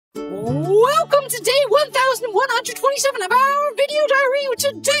Welcome to day 1127 of our video diary.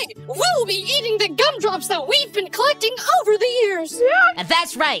 Today, we'll be eating the gumdrops that we've been collecting over the years.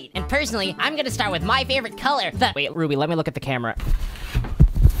 That's right. And personally, I'm gonna start with my favorite color. Wait, Ruby, let me look at the camera.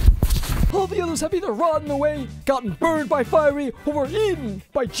 All the others have either rotten away, gotten burned by fiery, or were eaten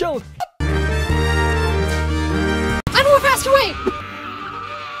by jealous. I know a faster way.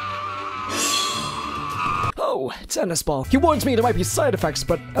 Oh, tennis ball. He warns me there might be side effects,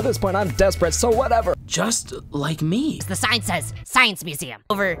 but at this point I'm desperate, so whatever. Just like me. The sign says, Science Museum.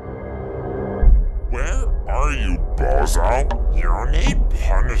 Over. Where are you, bozo? You need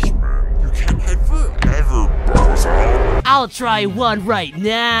punishment. You can't hide forever, bozo. I'll try one right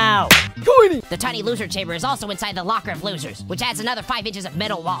now. Coiny! The tiny loser chamber is also inside the locker of losers, which adds another 5 inches of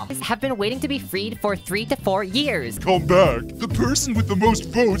metal wall. Have been waiting to be freed for 3 to 4 years. Come back. The person with the most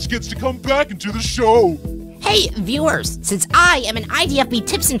votes gets to come back into the show. Hey, viewers, since I am an IDFB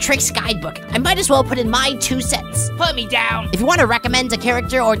tips and tricks guidebook, I might as well put in my 2 cents. Put me down. If you want to recommend a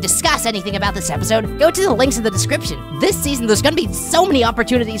character or discuss anything about this episode, go to the links in the description. This season, there's gonna be so many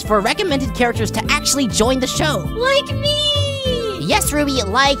opportunities for recommended characters to actually join the show. Like me. Yes, Ruby,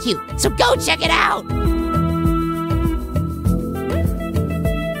 like you. So go check it out.